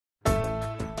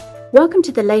Welcome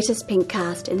to the latest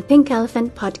Pinkcast in the Pink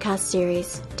Elephant podcast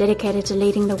series, dedicated to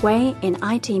leading the way in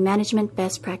IT management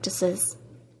best practices.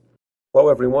 Hello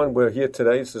everyone, we're here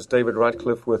today. This is David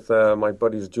Ratcliffe with my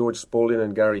buddies George Spalding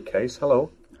and Gary Case.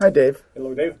 Hello. Hi, Dave.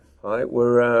 Hello, Dave. Hi,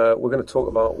 we're going to talk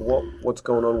about what's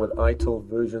going on with ITIL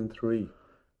version 3.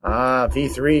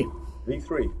 V3.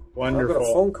 V3. Wonderful. I've got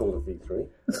a phone call to V3.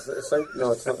 Is it the same?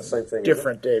 No, it's not the same thing.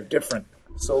 Different, Dave, different.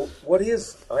 So, what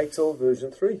is ITIL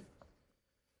version 3?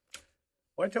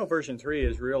 ITIL version 3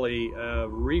 is really a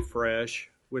refresh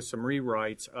with some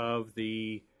rewrites of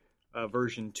the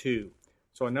version 2.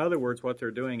 So in other words, what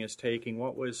they're doing is taking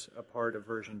what was a part of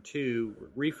version 2,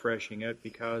 refreshing it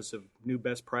because of new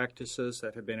best practices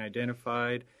that have been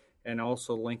identified, and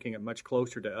also linking it much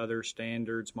closer to other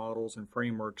standards, models, and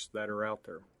frameworks that are out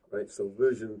there. Right, so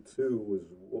version 2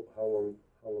 was, how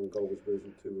long ago was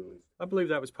version 2 released? I believe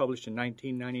that was published in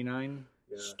 1999.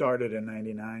 Yeah. Started in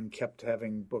 99, kept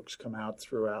having books come out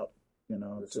throughout,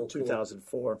 to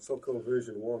 2004. So-called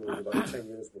version 1 was about 10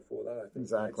 years before that, I think.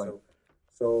 Exactly. Right?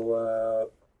 So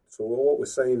what we're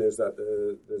saying is that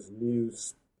there's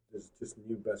just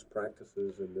new best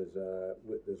practices, and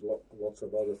there's lots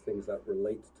of other things that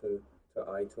relate to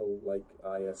ITIL, like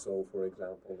ISO, for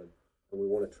example, and we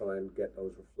want to try and get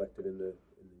those reflected in the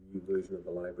new version of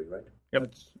the library, right?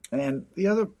 Yep. And the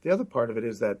other part of it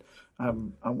is that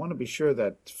I want to be sure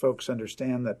that folks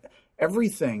understand that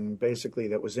everything basically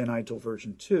that was in ITIL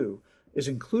version 2 is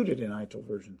included in ITIL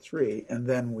version 3, and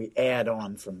then we add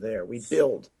on from there. We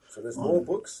build. So there's more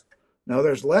books? No,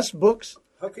 there's less books.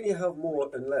 How can you have more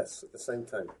and less at the same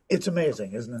time? It's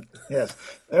amazing, isn't it? Yes.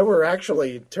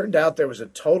 Turned out there was a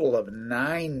total of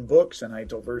 9 books in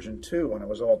ITIL version 2 when it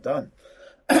was all done.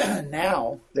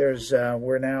 Now,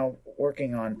 we're now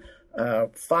working on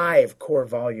 5 core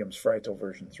volumes for ITIL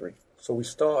version 3. So we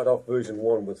started off version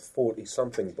 1 with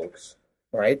 40-something books.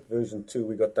 Right. Version 2,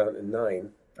 we got down to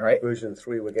 9. Right. Version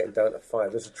 3, we're getting down to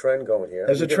 5. There's a trend going here.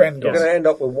 There's a trend going. We're going to end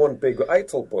up with one big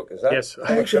ITIL book, is that? Yes.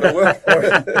 How it's going to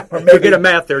work? Or Maybe get a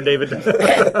math there, David.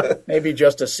 maybe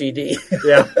just a CD.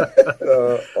 Yeah.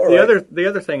 The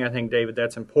other thing I think, David,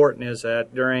 that's important is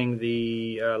that during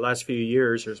the last few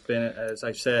years, there's been, as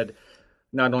I said,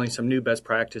 not only some new best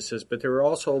practices, but there were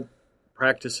also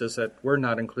practices that were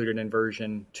not included in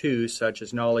version 2, such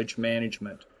as knowledge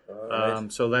management.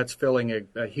 Right. So that's filling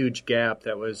a huge gap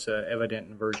that was evident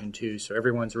in version 2. So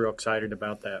everyone's real excited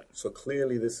about that. So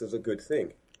clearly this is a good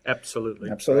thing. Absolutely.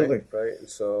 Right. And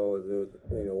so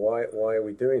why are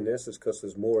we doing this? Is because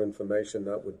there's more information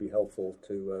that would be helpful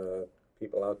to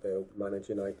people out there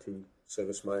managing IT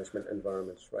service management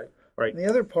environments, right? Right. And the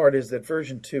other part is that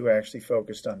version 2 actually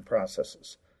focused on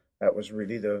processes. That was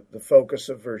really the focus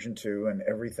of version 2 and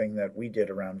everything that we did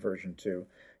around version 2.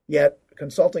 Yet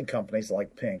consulting companies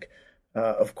like Pink,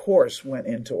 of course, went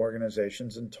into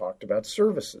organizations and talked about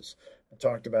services, and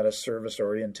talked about a service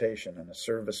orientation and a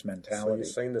service mentality. So you're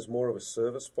saying there's more of a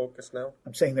service focus now?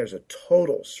 I'm saying there's a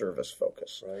total service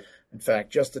focus. Right. In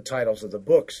fact, just the titles of the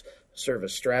books: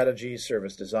 service strategy,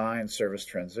 service design, service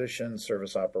transition,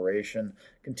 service operation,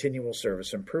 continual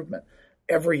service improvement.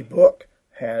 Every book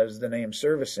has the name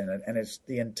service in it, and it's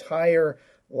the entire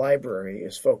library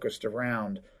is focused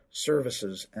around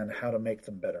services and how to make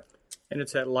them better. And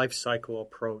it's that life cycle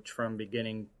approach from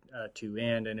beginning to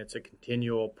end, and it's a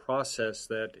continual process,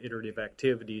 that iterative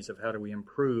activities of how do we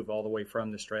improve all the way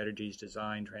from the strategies,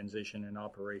 design, transition, and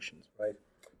operations. Right.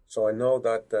 So I know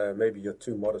that maybe you're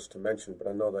too modest to mention, but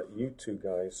I know that you two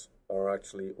guys are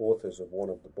actually authors of one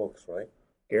of the books, right?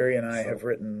 Gary and I have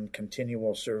written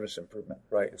Continual Service Improvement.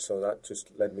 Right, and so that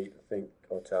just led me to think,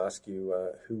 or to ask you,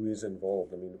 who is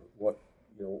involved? I mean,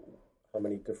 how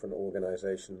many different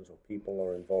organizations or people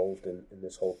are involved in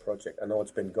this whole project? I know it's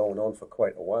been going on for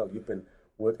quite a while. You've been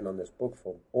working on this book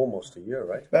for almost a year,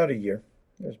 right? About a year.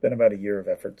 There's been about a year of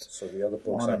efforts. So the other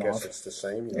books, I guess it's the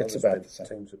same. It's about the same.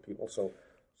 Teams of people. So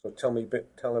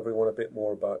tell everyone a bit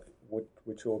more about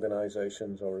which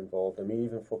organizations are involved. I mean,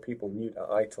 even for people new to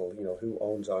ITIL, who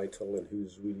owns ITIL and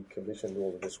who's really commissioned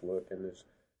all of this work and is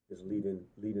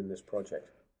leading this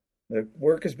project. The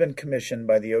work has been commissioned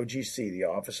by the OGC, the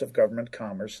Office of Government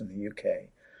Commerce in the UK,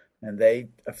 and they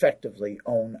effectively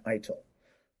own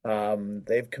ITIL.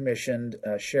 They've commissioned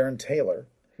Sharon Taylor,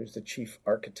 who's the chief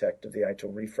architect of the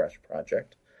ITIL Refresh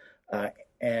project,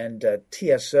 and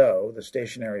TSO, the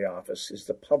stationery office, is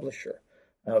the publisher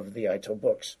of the ITIL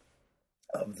books,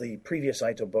 of the previous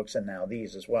ITIL books and now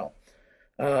these as well.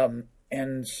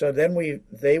 And so then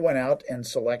they went out and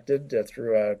selected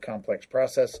through a complex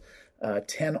process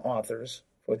 10 authors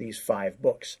for these 5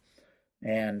 books.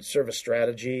 And Service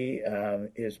Strategy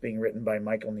is being written by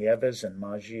Michael Nieves and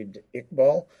Majid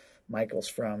Iqbal. Michael's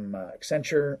from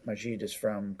Accenture. Majid is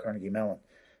from Carnegie Mellon.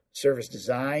 Service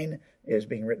design is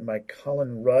being written by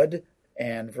Colin Rudd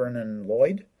and Vernon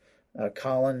Lloyd.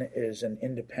 Colin is an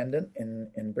independent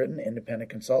in Britain, independent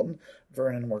consultant.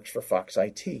 Vernon works for Fox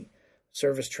IT.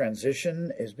 Service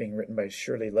transition is being written by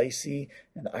Shirley Lacey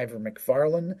and Ivor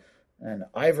McFarlane. And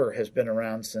Ivor has been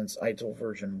around since ITIL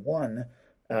version 1,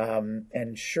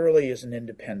 and Shirley is an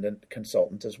independent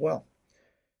consultant as well.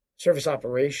 Service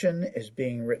operation is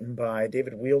being written by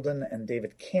David Wielden and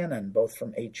David Cannon, both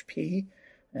from HP,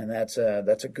 and that's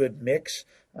a good mix.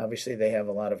 Obviously, they have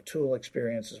a lot of tool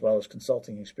experience as well as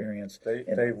consulting experience.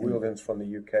 Dave Wielden's from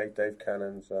the UK. Dave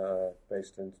Cannon's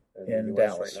based in the US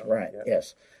Dallas, right now. right? Yeah.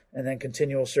 Yes. And then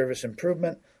continual service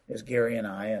improvement is Gary and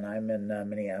I'm in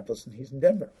Minneapolis, and he's in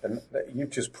Denver. And you've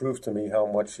just proved to me how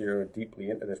much you're deeply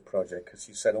into this project, because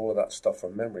you said all of that stuff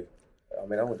from memory. I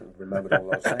mean, I wouldn't remember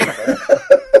all those things, right?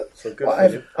 So good for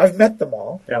you. I've met them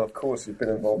all. Yeah, of course. You've been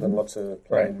involved in lots of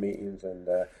planning meetings, and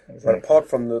Exactly. But apart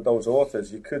from those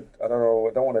authors, you could, I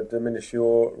don't want to diminish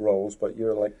your roles, but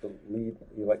you're like the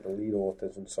lead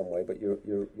authors in some way, but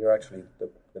you're actually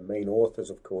the main authors,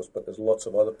 of course, but there's lots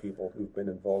of other people who've been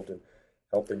involved in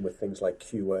helping with things like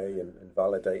QA and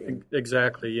validating.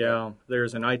 Exactly, yeah.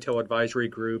 There's an ITIL advisory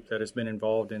group that has been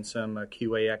involved in some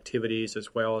QA activities,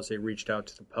 as well as they reached out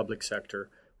to the public sector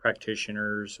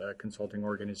practitioners, consulting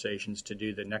organizations to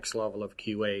do the next level of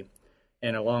QA.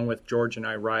 And along with George and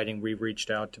I writing, we've reached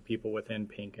out to people within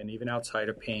Pink and even outside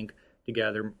of Pink to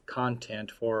gather content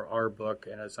for our book,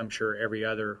 and as I'm sure every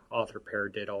other author pair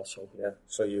did also. Yeah,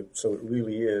 so it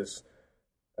really is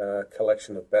a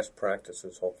collection of best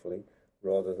practices, hopefully,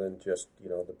 rather than just,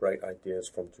 the bright ideas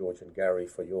from George and Gary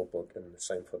for your book and the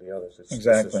same for the others.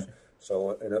 Exactly.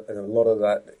 And a lot of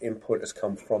that input has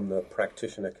come from the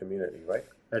practitioner community, right?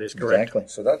 That is correct. Exactly.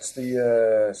 So that's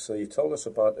so you told us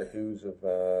about the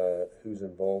who's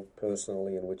involved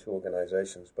personally and which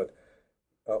organizations, but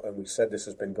and we said this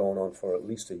has been going on for at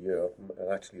least a year,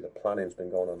 and actually the planning's been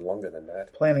going on longer than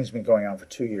that. Planning's been going on for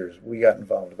 2 years. We got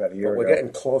involved about a year ago. We're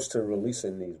getting close to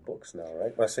releasing these books now,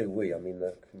 right? When I say we, I mean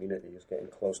the community is getting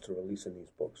close to releasing these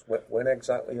books. When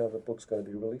exactly are the books going to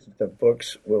be released? The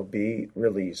books will be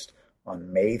released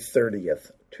on May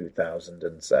 30th,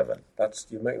 2007.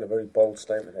 You're making a very bold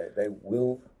statement here. They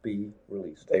will be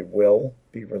released. They will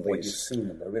be released. Well, you've seen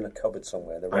them. They're in a cupboard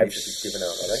somewhere. They're ready to be given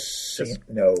out, are they?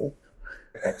 No,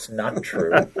 that's not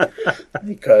true,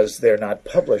 because they're not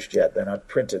published yet. They're not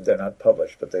printed. They're not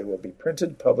published, but they will be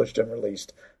printed, published, and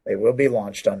released. They will be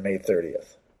launched on May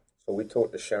 30th. So we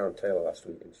talked to Sharon Taylor last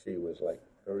week, and she was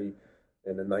very,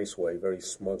 in a nice way, very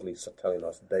smugly telling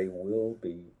us they will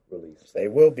be released. They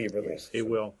will be released. They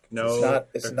will. No,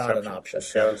 it's not an option.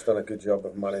 Sharon's done a good job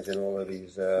of managing all of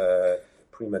these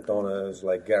prima donnas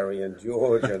like Gary and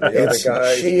George and the other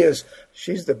guys.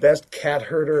 She's the best cat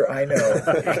herder I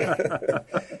know.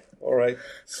 All right.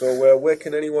 So where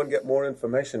can anyone get more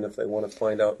information if they want to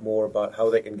find out more about how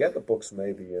they can get the books,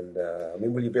 maybe? And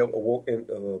will you be able to walk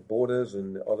into Borders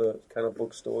and other kind of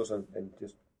bookstores and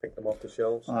just pick them off the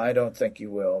shelves? I don't think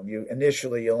you will.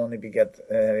 You'll only be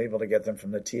able to get them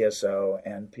from the TSO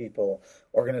and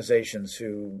organizations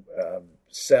who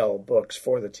sell books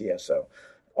for the TSO.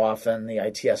 Often the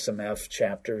ITSMF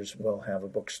chapters will have a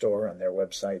bookstore on their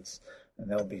websites,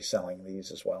 and they'll be selling these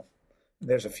as well.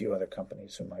 There's a few other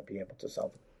companies who might be able to sell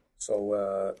them.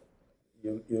 So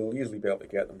you'll usually be able to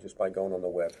get them just by going on the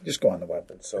web. Just go on the web.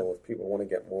 And so if people want to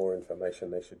get more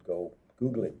information, they should go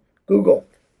Googling. Google.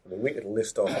 I mean, we could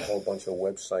list off a whole bunch of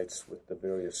websites with the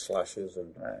various slashes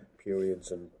and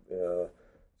periods and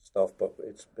stuff, but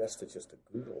it's best to just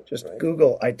Google. Just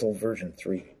Google ITIL version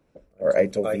 3 or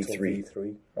ITIL V3.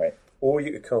 V3. Right. Or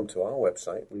you could come to our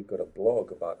website. We've got a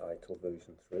blog about ITIL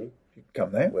version 3. You can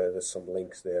come there. Where there's some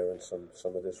links there and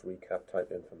some of this recap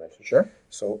type information. Sure.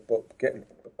 So, but getting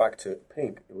back to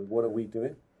Pink, what are we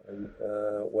doing? And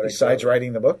besides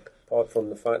writing the book? Apart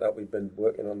from the fact that we've been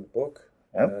working on the book,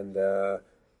 and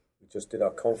we just did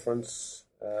our conference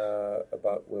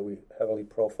about where we heavily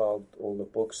profiled all the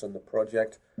books and the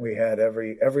project. We had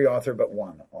every author but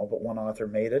one. All but one author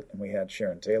made it, and we had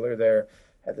Sharon Taylor there,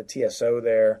 had the TSO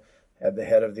there, had the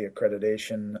head of the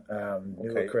accreditation,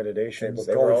 new accreditations. Okay,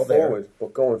 they were all there.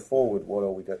 But going forward, what are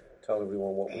we going to tell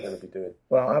everyone what we're going to be doing?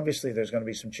 Well, obviously, there's going to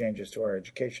be some changes to our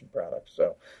education product.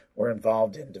 So we're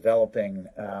involved in developing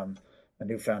a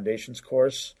new foundations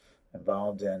course,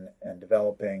 involved in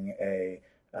developing a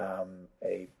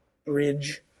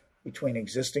bridge between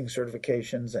existing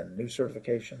certifications and new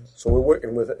certifications? So we're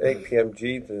working with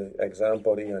APMG, the exam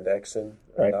body, and Exim,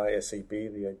 Right. and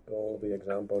ISEB, all the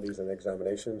exam bodies and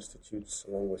examination institutes,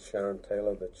 along with Sharon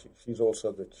Taylor. She's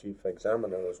also the chief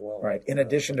examiner as well. Right. In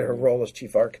addition to her role as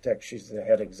chief architect, she's the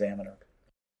head examiner.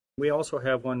 We also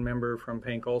have one member from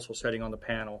PINK also sitting on the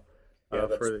panel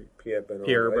for Pierre Bernard.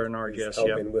 Pierre Bernard, He's yes,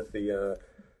 helping with the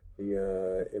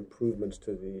improvements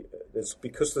to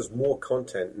because there's more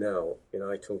content now in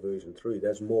ITIL version 3.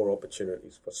 There's more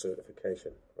opportunities for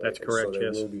certification. Right? That's correct. So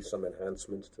there yes. will be some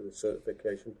enhancements to the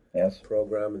certification Yes.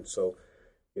 program, and so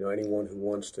anyone who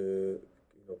wants to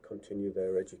continue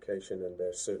their education and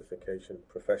their certification,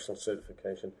 professional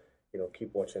certification,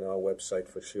 keep watching our website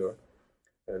for sure,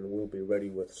 and we'll be ready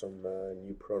with some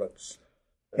new products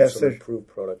and Yes, some improved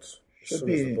products as soon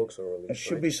as the books are released. There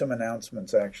should be some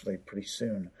announcements actually pretty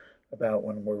soon about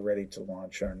when we're ready to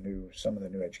launch some of the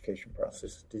new education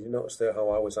processes. Did you notice there how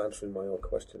I was answering my own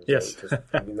questions? Yes.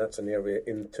 Right? That's an area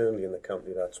internally in the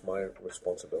company that's my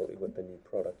responsibility with the new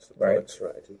products, the Right. product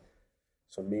strategy.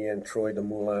 So me and Troy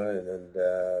Demoulin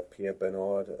and Pierre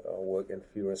Bernard are working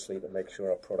furiously to make sure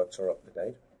our products are up to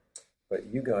date. But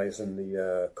you guys in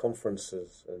the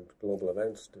conferences and global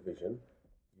events division,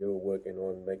 you're working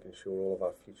on making sure all of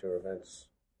our future events,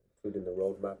 including the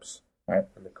roadmaps Right.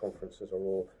 and the conferences, are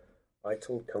all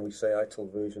ITIL. Can we say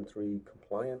ITIL version 3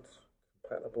 compliant,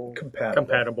 compatible?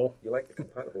 Compatible. You like the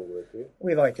compatible word, do you?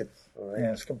 We like it. All right.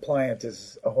 Yes, compliant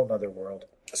is a whole other world.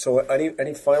 So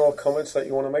any final comments that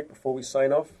you want to make before we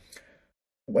sign off?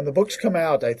 When the books come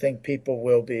out, I think people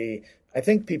will be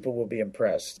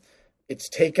impressed. It's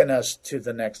taken us to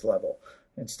the next level.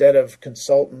 Instead of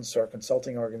consultants or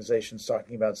consulting organizations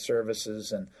talking about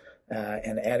services and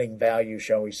adding value,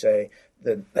 shall we say,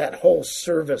 that whole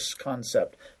service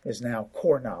concept is now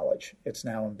core knowledge. It's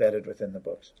now embedded within the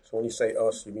books. So when you say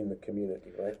us, you mean the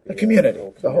community, right? The community,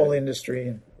 the whole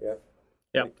industry. Yeah.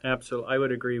 Yeah, absolutely. I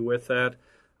would agree with that.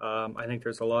 I think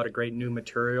there's a lot of great new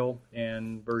material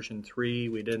in version 3.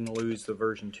 We didn't lose the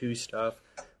version 2 stuff,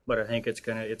 but I think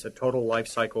it's a total life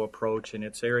cycle approach, and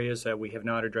it's areas that we have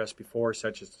not addressed before,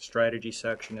 such as the strategy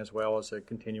section as well as a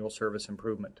continual service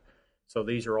improvement. So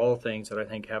these are all things that I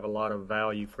think have a lot of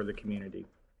value for the community.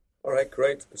 All right,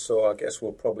 great. So I guess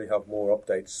we'll probably have more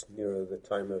updates nearer the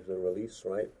time of the release,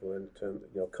 right?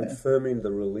 Confirming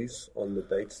the release on the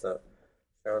dates that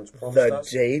Sharon's promised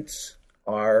us. The dates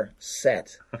are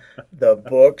set. The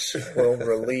books will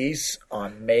release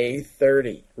on May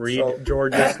 30. Read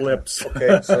George's lips.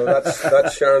 Okay, so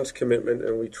that's Sharon's commitment,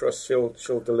 and we trust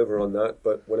she'll deliver on that.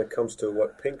 But when it comes to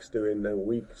what Pink's doing, then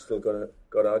we've still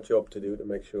got our job to do to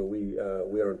make sure we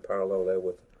are in parallel there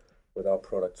with our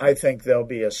products. I think there'll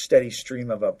be a steady stream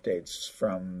of updates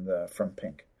from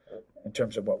Pink in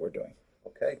terms of what we're doing.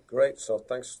 Okay, great. So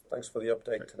thanks for the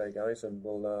update today, guys, and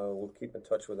we'll keep in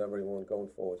touch with everyone going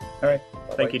forward. All right.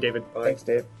 Bye-bye. Thank you, David. Bye. Thanks,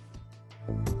 Dave.